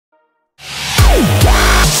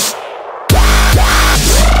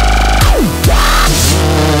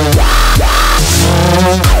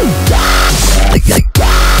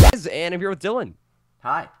with Dylan.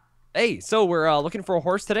 Hi. Hey, so we're looking for a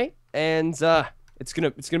horse today, and it's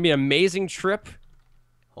gonna be an amazing trip.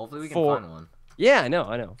 Hopefully we can find one. Yeah, I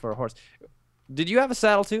know, for a horse. Did you have a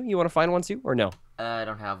saddle too? You want to find one too, or no? I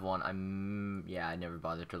don't have one. Yeah, I never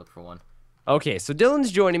bothered to look for one. Okay, so Dylan's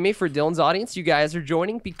joining me for Dylan's audience. You guys are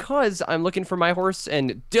joining because I'm looking for my horse,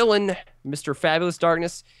 and Dylan, Mr. Fabulous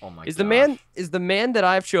Darkness, is the man that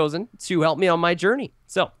I've chosen to help me on my journey.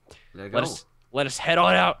 So let us head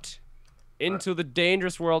on out into the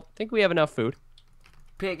dangerous world. I think we have enough food.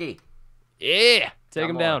 Piggy. Yeah, take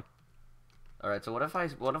him down. All right. So what if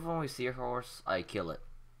when we see a horse, I kill it?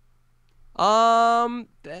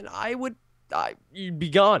 Then you'd be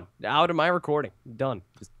gone out of my recording. Done.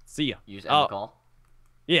 Just see ya. You just end the call.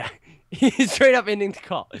 Yeah, straight up ending the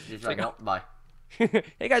call. Just like, nope, bye.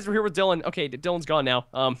 Hey guys, we're here with Dylan. Okay, Dylan's gone now.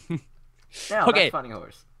 Now, okay. back to finding a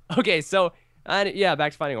horse. Okay, so yeah,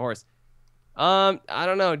 back to finding a horse. I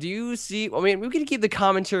don't know. Do you see? I mean, we could keep the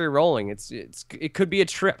commentary rolling. It could be a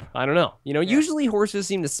trip. I don't know. You know, usually horses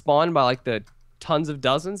seem to spawn by like the tons of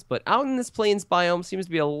dozens, but out in this plains biome seems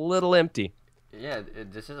to be a little empty. Yeah,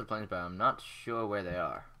 this is a plains biome. I'm not sure where they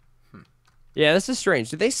are. Yeah, this is strange.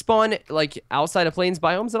 Do they spawn like outside of plains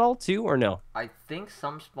biomes at all too, or no? I think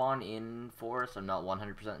some spawn in forests. I'm not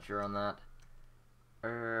 100% sure on that.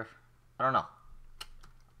 I don't know.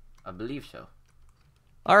 I believe so.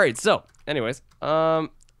 All right. So, anyways,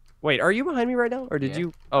 wait, are you behind me right now, or did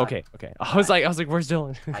you? Oh, okay. I was like, where's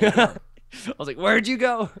Dylan? I was like, where'd you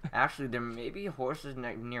go? Actually, there may be horses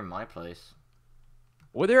near my place.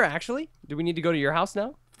 Were there actually? Do we need to go to your house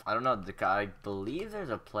now? I don't know. I believe there's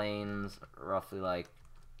a plains roughly like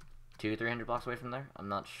 200-300 blocks away from there. I'm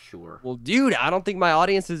not sure. Well, dude, I don't think my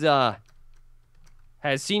audience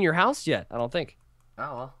has seen your house yet. I don't think.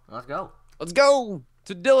 Oh well, let's go. Let's go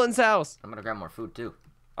to Dylan's house. I'm gonna grab more food too.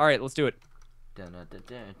 All right, let's do it.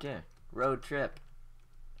 Road trip.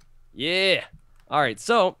 Yeah. All right.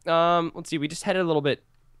 So, let's see. We just headed a little bit.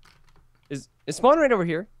 Is spawn right over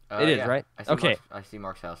here? It is, right? Okay. I see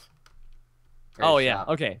Mark's house. Oh yeah.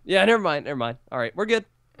 Okay. Yeah. Never mind. All right, we're good.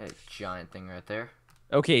 A giant thing right there.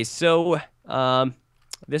 Okay. So,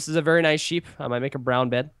 this is a very nice sheep. I might make a brown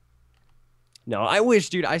bed. No, I wish,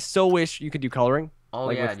 dude. I so wish you could do coloring. Oh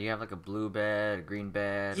like yeah. Do you have like a blue bed, a green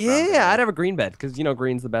bed? Yeah, I'd have a green bed because you know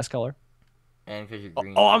green's the best color. And because you're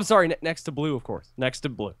green. Oh, I'm sorry. Next to blue, of course. Next to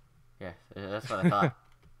blue. Yeah, that's what I thought.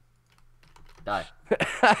 Die.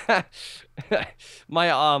 My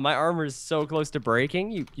armor is so close to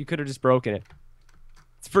breaking. You could have just broken it.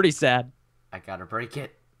 It's pretty sad. I gotta break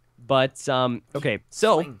it. But okay,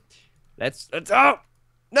 so Swing. that's oh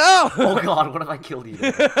no! Oh god, what if I killed you?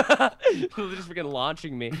 They're just freaking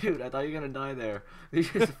launching me. Dude, I thought you were gonna die there. They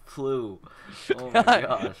just flew. Oh my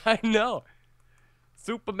gosh. I know.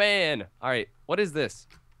 Superman. All right, what is this?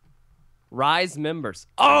 Rise members.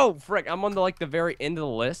 Oh, frick! I'm on the very end of the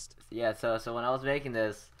list. Yeah. So when I was making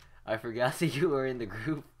this, I forgot that you were in the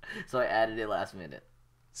group, so I added it last minute.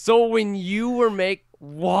 So when you were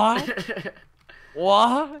what?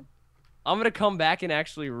 What? I'm gonna come back and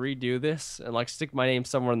actually redo this and like stick my name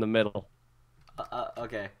somewhere in the middle.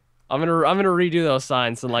 Okay. I'm gonna redo those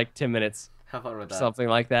signs in like 10 minutes. Have fun with that. Something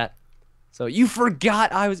like that. So you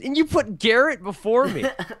forgot and you put Garrett before me.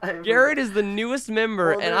 Garrett is the newest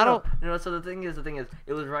member, well, and I don't. No, so the thing is,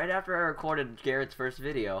 it was right after I recorded Garrett's first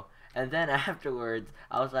video, and then afterwards,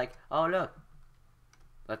 I was like, oh look,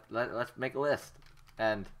 let's make a list,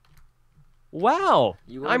 and. Wow.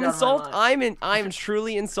 I'm insulted. I'm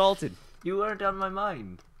truly insulted. You weren't on my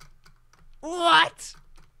mind. What?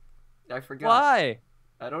 I forgot. Why?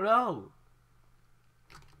 I don't know.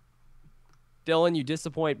 Dylan, you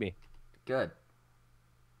disappoint me. Good.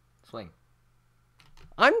 Swing.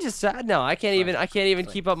 I'm just sad now. I can't even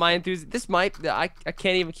keep up my enthusiasm. I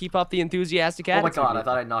can't even keep up the enthusiastic attitude. Oh my god, I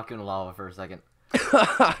thought I'd knock you in the lava for a second.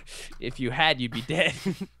 If you had, you'd be dead.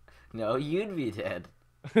 No, you'd be dead.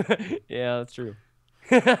 Yeah, that's true.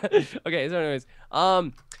 Okay, so anyways,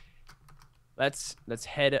 let's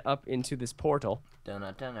head up into this portal.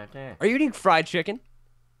 Are you eating fried chicken?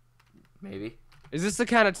 Maybe. Is this the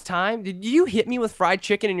kind of time? Did you hit me with fried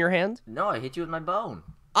chicken in your hand? No, I hit you with my bone.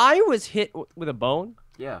 I was hit with a bone?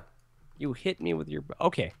 Yeah. You hit me with your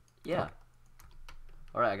okay. Yeah.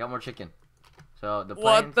 Alright, I got more chicken. So the plains...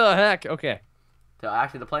 What the heck? Okay. So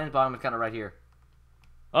actually, the plains bottom is kind of right here.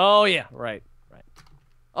 Oh, yeah. Right.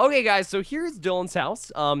 Okay, guys, so here's Dylan's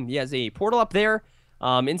house. He has a portal up there.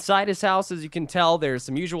 Inside his house, as you can tell, there's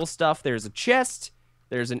some usual stuff. There's a chest.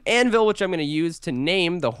 There's an anvil, which I'm going to use to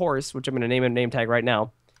name the horse, which I'm going to name a name tag right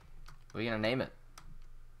now. What are you going to name it?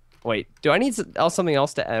 Wait, do I need something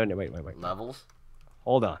else to add? Wait. Levels?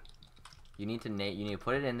 Hold on. You need to name. You need to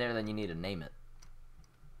put it in there, then you need to name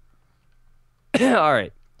it. All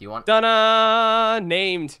right. Do you want? Ta-da!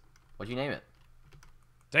 Named. What'd you name it?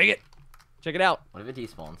 Take it. Check it out. What if it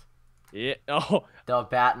despawns? Yeah. Oh. The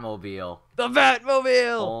Batmobile. The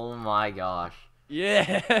Batmobile. Oh my gosh.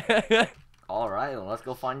 Yeah. All right, well, let's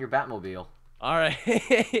go find your Batmobile. All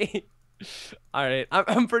right. All right.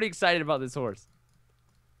 I'm pretty excited about this horse.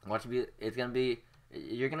 Watch it be. It's gonna be.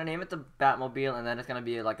 You're gonna name it the Batmobile, and then it's gonna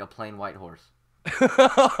be like a plain white horse.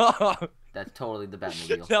 That's totally the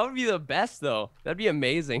Batmobile. That would be the best, though. That'd be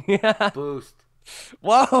amazing. Boost.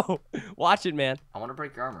 Whoa. Watch it, man. I want to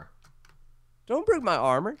break your armor. Don't break my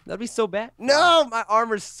armor. That'd be so bad. No, my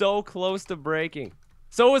armor's so close to breaking.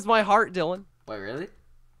 So is my heart, Dylan. Wait, really?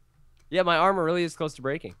 Yeah, my armor really is close to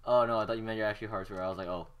breaking. Oh no, I thought you meant your actually hearts were. I was like,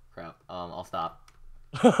 oh crap. I'll stop.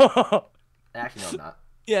 Actually, no, I'm not.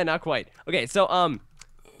 Yeah, not quite. Okay, so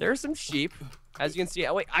there are some sheep. As you can see,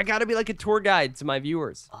 oh, wait, I gotta be like a tour guide to my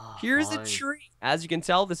viewers. Oh, Here's fine. a tree. As you can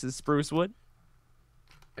tell, this is spruce wood.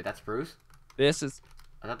 Wait, that's spruce? This is.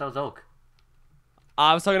 I thought that was oak.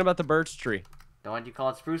 I was talking about the birch tree. Then why'd you call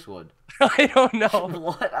it spruce wood? I don't know.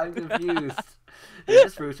 What? I'm confused. Is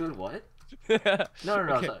it spruce wood? What? No.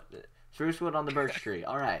 Okay. So, spruce wood on the birch tree.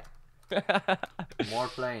 All right. More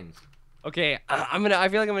planes. Okay, I feel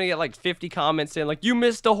like I'm gonna get like 50 comments saying like you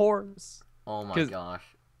missed a horse. Oh my gosh.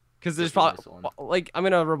 Because there's probably like I'm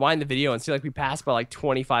gonna rewind the video and see like we passed by like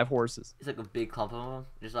 25 horses. It's like a big clump of them.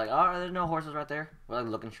 Just like, oh, there's no horses right there. We're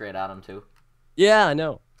like looking straight at them too. Yeah, I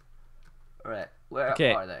know. All right. Where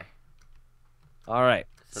are they? All right.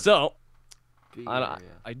 So I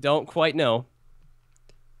don't quite know.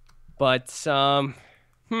 But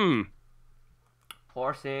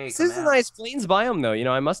Horsey. This is a nice plains biome though. You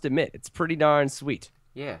know, I must admit it's pretty darn sweet.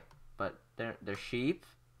 Yeah, but they're sheep.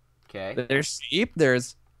 Okay. There's sheep.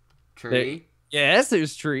 There's tree. Yes,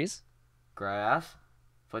 there's trees. Grass,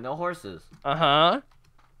 but no horses. Uh-huh.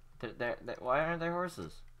 Why aren't there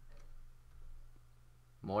horses?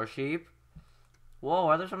 More sheep. Whoa,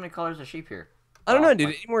 why are there so many colors of sheep here? I don't know, dude.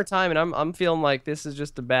 Any more time, and I'm feeling like this is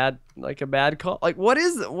just a bad call. Like, what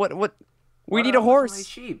is what? We need a horse. So many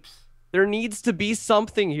sheeps? There needs to be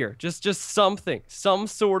something here. Just something. Some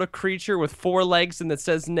sort of creature with 4 legs and that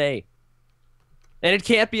says nay. And it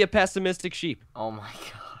can't be a pessimistic sheep. Oh my gosh.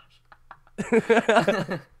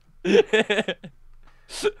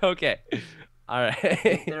 Okay. All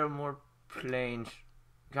right. There are more planes.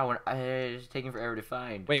 God, it's taking forever to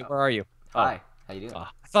find. Wait, where are you? Hi. How you doing? I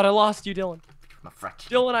thought I lost you, Dylan. My fried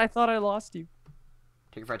chicken. Dylan, I thought I lost you.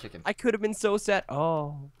 Take a fried chicken. I could have been so sad.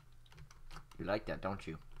 Oh. You like that, don't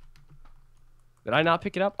you? Did I not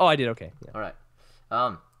pick it up? Oh, I did. Okay. Yeah. All right.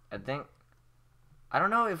 I think I don't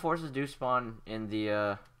know if horses do spawn in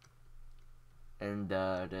the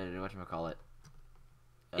whatchamacallit.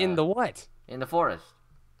 In the what? In the forest.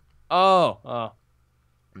 Oh.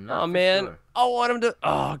 Not Oh man. Sure. I want him to.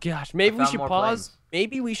 Oh gosh. Maybe we should pause. Planes.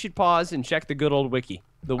 Maybe we should pause and check the good old wiki,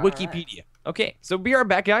 the All Wikipedia. Right. Okay. So be right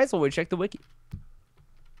back, guys, while we check the wiki.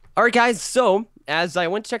 All right, guys. So as I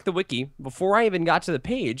went to check the wiki, before I even got to the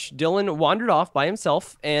page, Dylan wandered off by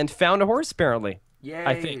himself and found a horse. Apparently. Yay!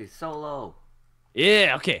 I think. Solo.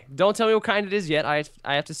 Yeah. Okay. Don't tell me what kind it is yet. I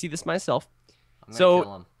have to see this myself. I'm gonna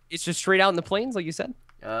kill him. It's just straight out in the plains, like you said.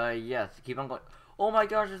 Yes. Keep on going. Oh my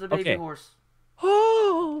gosh! There's a baby horse.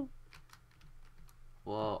 Oh.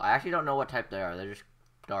 Whoa! I actually don't know what type they are. They're just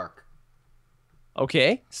dark.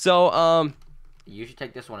 Okay. So You should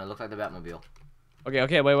take this one. It looks like the Batmobile.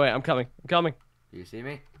 Okay. Wait. I'm coming. Do you see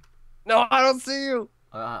me? No, I don't see you.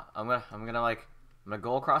 I'm gonna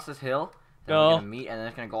go across this hill. Then No. we're gonna meet, and then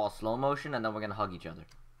it's gonna go all slow motion, and then we're gonna hug each other.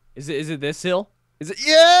 Is it this hill? Is it?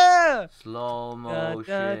 Yeah. Slow Da,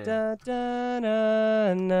 motion. da, da,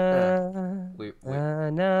 na, na. Wait.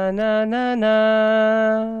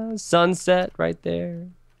 Na. Sunset right there.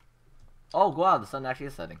 Oh wow, the sun actually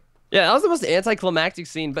is setting. Yeah, that was the most anticlimactic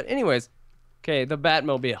scene. But anyways, okay, the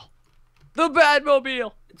Batmobile. The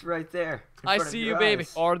Batmobile. It's right there. I see you, baby.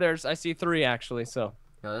 Eyes. Or I see 3 actually. So.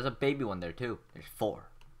 No, there's a baby one there too. There's 4.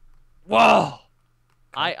 Whoa.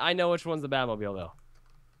 I know which one's the Batmobile though.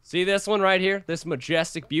 See this one right here? This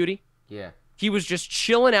majestic beauty? Yeah. He was just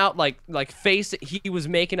chilling out like he was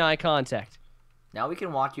making eye contact. Now we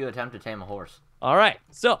can watch you attempt to tame a horse. All right.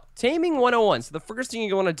 So, taming 101. So the first thing you're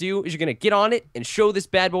going to do is you're going to get on it and show this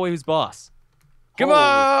bad boy who's boss. Come Holy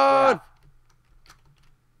on. crap.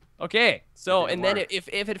 Okay. So, It and didn't then work.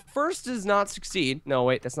 if it first does not succeed, no,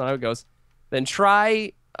 wait, that's not how it goes. Then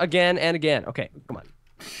try again and again. Okay. Come on.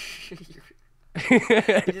 He's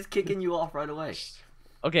just kicking you off right away.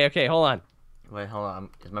 Okay, hold on. Wait, hold on.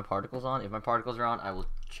 Is my particles on? If my particles are on, I will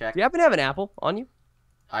check. Do you happen to have an apple on you?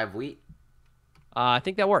 I have wheat. I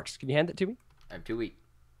think that works. Can you hand it to me? I have 2 wheat.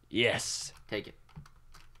 Yes. Take it.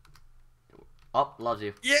 Oh, loves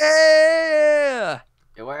you. Yeah!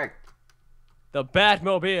 It worked. The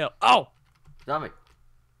Batmobile. Oh! Zombie.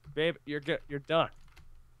 Babe, you're good. You're done.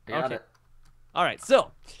 I got it. All right,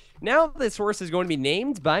 so now this horse is going to be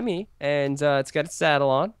named by me, and it's got its saddle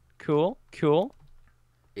on. Cool, cool.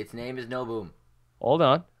 Its name is No Boom. Hold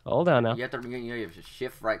on now. You have to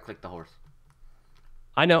shift right click the horse.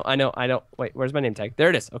 I know. Wait, where's my name tag? There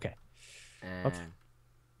it is. Okay. And okay.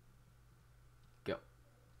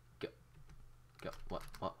 Go. What?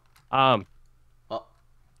 What?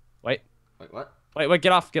 Wait. Wait, what? Wait,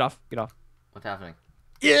 get off. What's happening?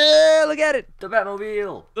 Yeah, look at it. The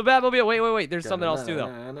Batmobile. The Batmobile. Wait. There's something else too,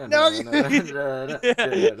 though. No,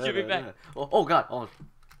 give me back. Oh God, almost.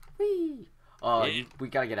 Whee. We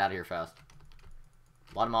gotta get out of here fast.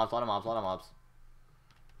 A lot of mobs.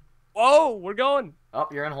 Whoa, we're going. Oh,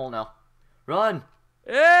 you're in a hole now. Run.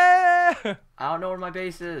 Yeah. I don't know where my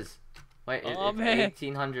base is. Wait, it's man.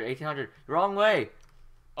 1800. Wrong way.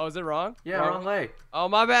 Oh, is it wrong? Yeah, wrong way. Oh,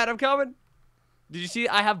 my bad. I'm coming. Did you see?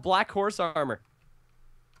 I have black horse armor.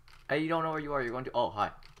 Hey, you don't know where you are. You're going to. Oh,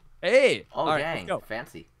 hi. Hey. Oh, all dang. Right, go.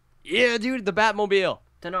 Fancy. Yeah, dude, the Batmobile.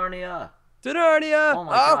 To Narnia. Oh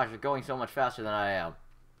my gosh, you're going so much faster than I am.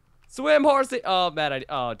 Swim, horsey. Oh, bad idea.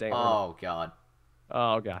 Oh, dang. Oh, God.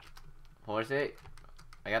 Oh, God. Horsey.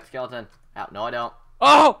 I got the skeleton. Ow, no, I don't.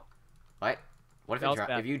 Oh! Wait. What if it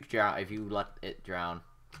drown? If you let it drown?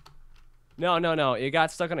 No. It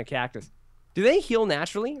got stuck on a cactus. Do they heal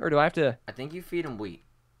naturally, or do I have to? I think you feed them wheat.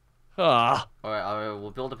 Ah. All right,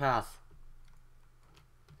 we'll build a path.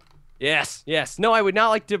 Yes. No, I would not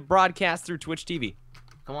like to broadcast through Twitch TV.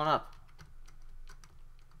 Come on up.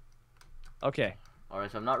 Okay. All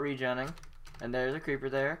right, so I'm not regenning, and there's a creeper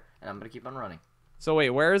there, and I'm gonna keep on running. So wait,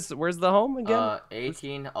 where's the home again?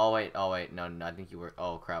 18. Oh wait. No, I think you were.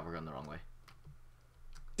 Oh crap, we're going the wrong way.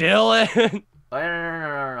 Dylan.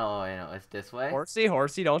 Oh, no, it's this way.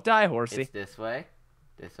 Horsey, don't die, horsey. It's this way.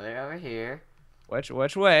 This way over here. Which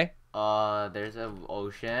way? There's an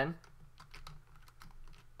ocean.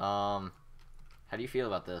 How do you feel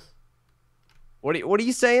about this? What are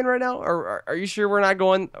you saying right now? Or are you sure we're not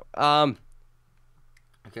going?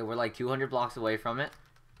 Okay, we're like 200 blocks away from it.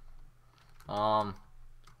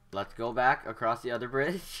 Let's go back across the other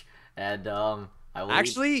bridge, and I will.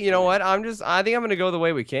 Actually, you know what? I think I'm gonna go the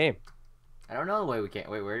way we came. I don't know the way we came.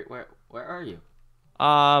 Wait, where are you?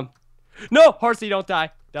 No, horsey, don't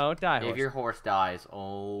die. Don't die, If your horse dies,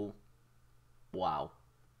 oh, wow.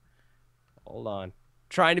 Hold on.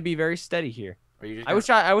 Trying to be very steady here. Are you just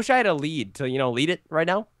I wish I had a lead to lead it right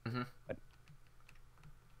now. Mm-hmm.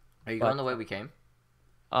 Are you going the way we came?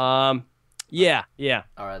 Yeah.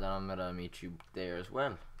 All right, then I'm gonna meet you there as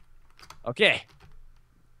well. Okay.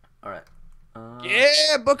 All right.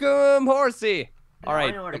 Yeah, book 'em, horsey. All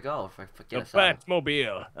right. I know where to go if I get the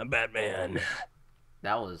Batmobile. I'm Batman.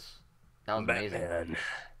 That was amazing. Batman.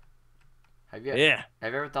 Have you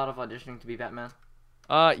ever thought of auditioning to be Batman?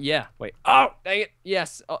 Yeah. Wait. Oh, dang it.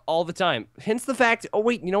 Yes, all the time. Hence the fact. Oh,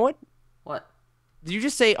 wait. You know what? What? Did you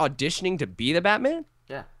just say auditioning to be the Batman?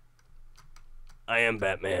 Yeah. I am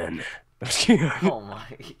Batman. Oh my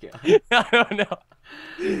God. I don't know.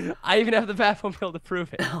 I even have the Batmobile to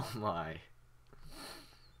prove it. Oh my.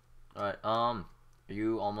 All right. Are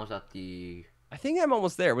you almost at the? I think I'm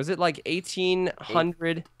almost there. Was it like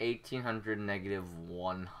 1800? 1800 negative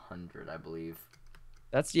 100, I believe.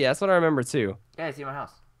 That's what I remember too. Yeah, I see my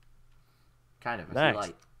house. Kind of. I Nice. see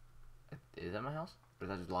light. Is that my house? Or is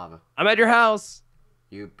that just lava? I'm at your house.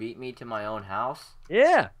 You beat me to my own house?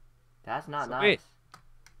 Yeah. That's not Sweet. nice.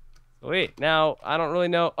 Wait, now I don't really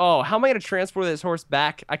know. Oh, how am I gonna transport this horse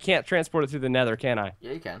back? I can't transport it through the Nether, can I?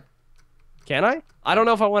 Yeah, you can. Can I? I don't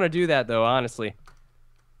know if I want to do that though, honestly.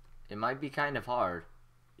 It might be kind of hard.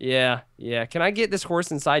 Yeah. Can I get this horse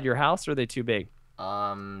inside your house, or are they too big?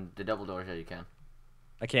 The double doors, yeah, you can.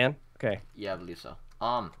 I can? Okay. Yeah, I believe so.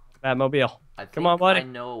 Batmobile. I think Come on, buddy. I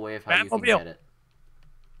know a way of how you can get it.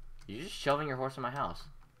 You're just shoving your horse in my house.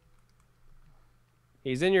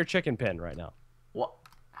 He's in your chicken pen right now. What?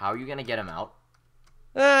 How are you gonna get him out?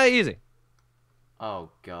 Easy. Oh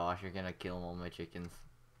gosh, you're gonna kill all my chickens.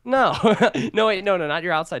 No. No, wait, no, not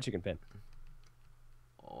your outside chicken pen.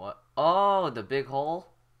 What? Oh, the big hole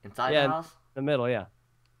inside the house? The middle, yeah.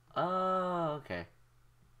 Oh, okay.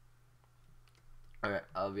 Alright,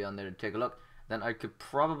 I'll be on there to take a look. Then I could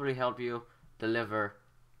probably help you deliver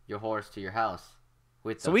your horse to your house.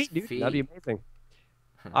 With Sweet, the dude. feed. That'd be amazing.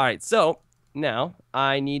 Alright, so now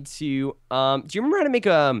I need to do you remember how to make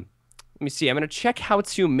let me see, I'm gonna check how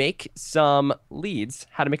to make some leads.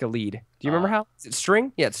 How to make a lead. Do you remember how? Is it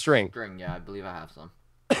string? Yeah, it's string. String, yeah, I believe I have some.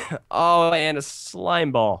 Oh, and a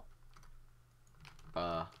slime ball.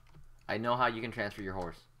 I know how you can transfer your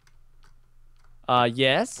horse.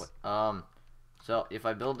 Yes. So if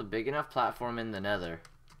I build a big enough platform in the nether,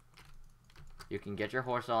 you can get your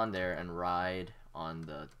horse on there and ride on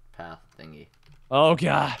the path thingy. Oh,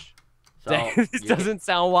 gosh. So Dang, this doesn't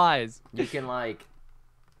sound wise. You can, like,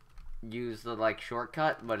 use the, like,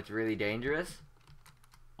 shortcut, but it's really dangerous.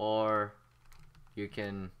 Or you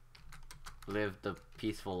can live the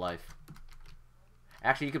peaceful life.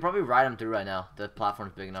 Actually, you could probably ride them through right now. The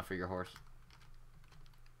platform's big enough for your horse.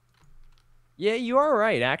 Yeah, you are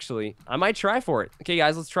right, actually. I might try for it. Okay,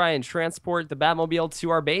 guys, let's try and transport the Batmobile to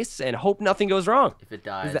our base and hope nothing goes wrong. If it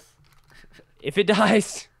dies. If it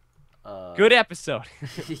dies, good episode.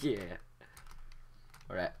 Yeah.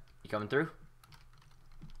 Alright, you coming through?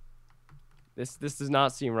 This does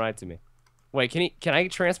not seem right to me. Wait, can I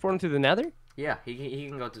transport him to the nether? Yeah, he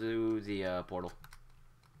can go to the portal.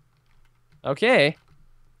 Okay.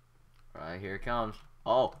 Alright, here it comes.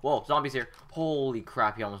 Oh, whoa, zombies here. Holy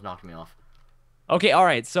crap, he almost knocked me off. Okay, all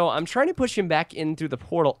right. So I'm trying to push him back into the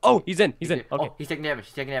portal. Oh, he's in. He's in. Okay. Oh, he's taking damage.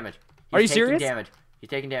 He's taking damage. Are you serious? Damage. He's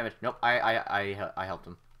taking damage. Nope, I helped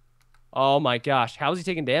him. Oh my gosh, how is he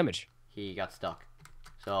taking damage? He got stuck.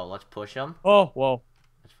 So let's push him. Oh, whoa.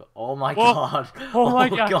 Oh my Whoa. god. Oh my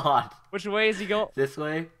god. Which way is he going? This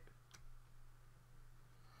way.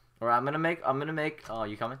 Alright, I'm gonna make. Oh,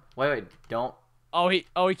 you coming? Wait, don't. Oh, he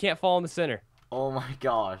can't fall in the center. Oh my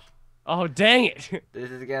gosh. Oh, dang it.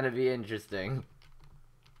 This is gonna be interesting.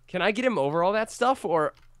 Can I get him over all that stuff,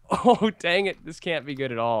 or? Oh, dang it. This can't be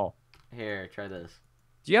good at all. Here, try this.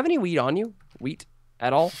 Do you have any wheat on you? Wheat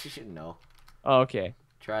at all? No. Oh, okay.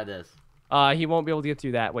 Try this. He won't be able to get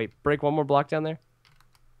through that. Wait, break one more block down there.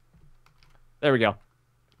 There we go.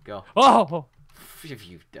 Go. Oh! If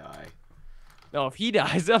you die. No, if he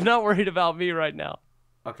dies, I'm not worried about me right now.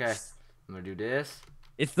 Okay. I'm gonna do this.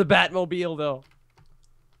 It's the Batmobile, though.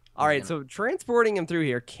 All right, so transporting him through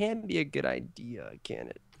here can be a good idea, can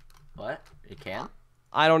it? What? It can?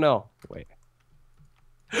 I don't know. Wait.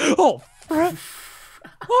 Oh!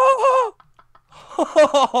 Oh!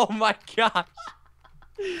 Oh my gosh!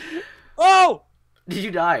 Oh! Did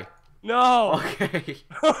you die? No! Okay.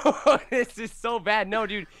 This is so bad. No,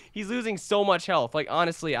 dude, he's losing so much health. Like,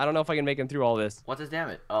 honestly, I don't know if I can make him through all this. What's his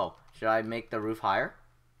damage? Oh, should I make the roof higher?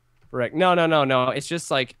 Correct. No. It's just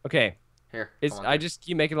like, okay. Here. I just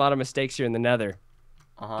keep making a lot of mistakes here in the nether.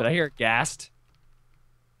 Did I hear it gassed?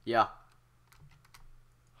 Yeah.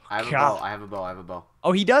 I have a bow. I have a bow.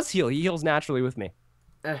 Oh, he does heal. He heals naturally with me.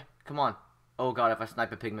 Come on. Oh god, if I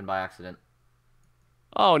snipe a pigman by accident.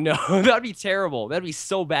 Oh no, that'd be terrible. That'd be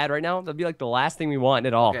so bad right now. That'd be like the last thing we want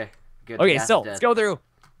at all. Okay, good. Okay, so let's go through.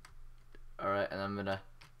 Alright, and I'm gonna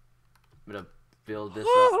build this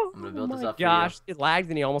up. I'm gonna build this up. Oh my gosh, it lagged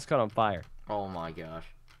and he almost caught on fire. Oh my gosh.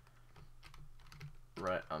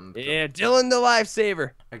 Right, yeah, Dylan the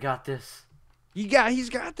lifesaver. I got this. He's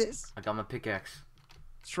got this. I got my pickaxe.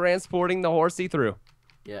 Transporting the horsey through.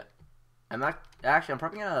 Yeah. I'm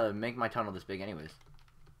probably gonna make my tunnel this big anyways.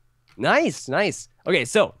 Nice. Okay,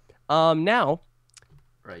 so now.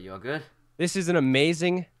 Right, you all good? This is an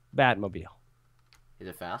amazing Batmobile. Is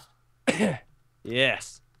it fast?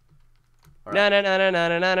 Yes. Right.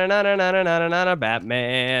 Na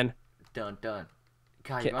Batman. Done.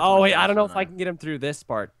 God, oh wait, I don't know if I can get him through this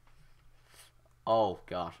part. Oh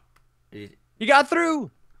gosh. You got through.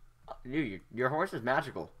 Your horse is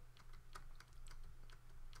magical.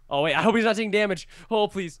 Oh wait, I hope he's not taking damage. Oh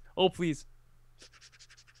please. Oh please.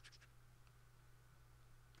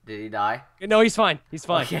 Did he die? No, he's fine. He's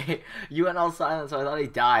fine. Okay, you went all silent, so I thought he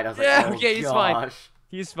died. I was like, yeah, oh okay, he's fine.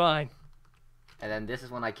 He's fine. And then this is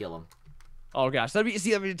when I kill him. Oh gosh, that'd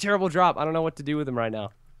be a terrible drop. I don't know what to do with him right now.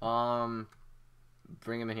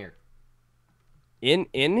 Bring him in here. In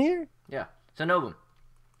here? Yeah. So Novum.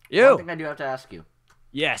 You. One thing I do have to ask you.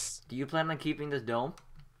 Yes. Do you plan on keeping this dome?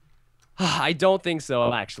 I don't think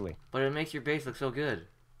so, actually. But it makes your base look so good.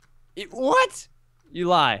 What? You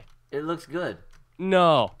lie. It looks good.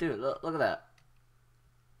 No. Dude, look at that.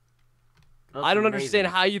 I don't understand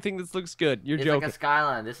how you think this looks good. You're joking. It's like a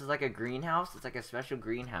skyline. This is like a greenhouse. It's like a special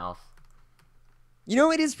greenhouse. You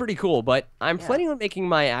know, it is pretty cool, but I'm planning on making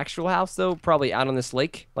my actual house, though, probably out on this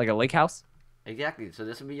lake, like a lake house. Exactly. So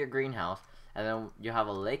this would be your greenhouse, and then you have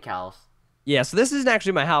a lake house. Yeah, so this isn't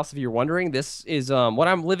actually my house, if you're wondering. This is, what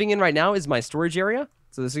I'm living in right now is my storage area.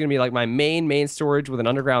 So this is going to be like my main storage with an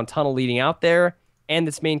underground tunnel leading out there, and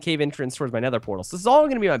this main cave entrance towards my nether portal. So this is all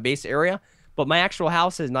going to be my base area, but my actual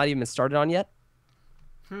house has not even been started on yet.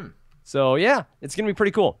 So yeah, it's going to be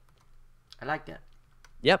pretty cool. I like that.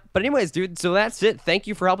 Yep. But anyways, dude, so that's it. Thank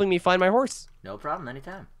you for helping me find my horse. No problem.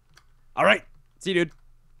 Anytime. All right. See you, dude.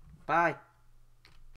 Bye.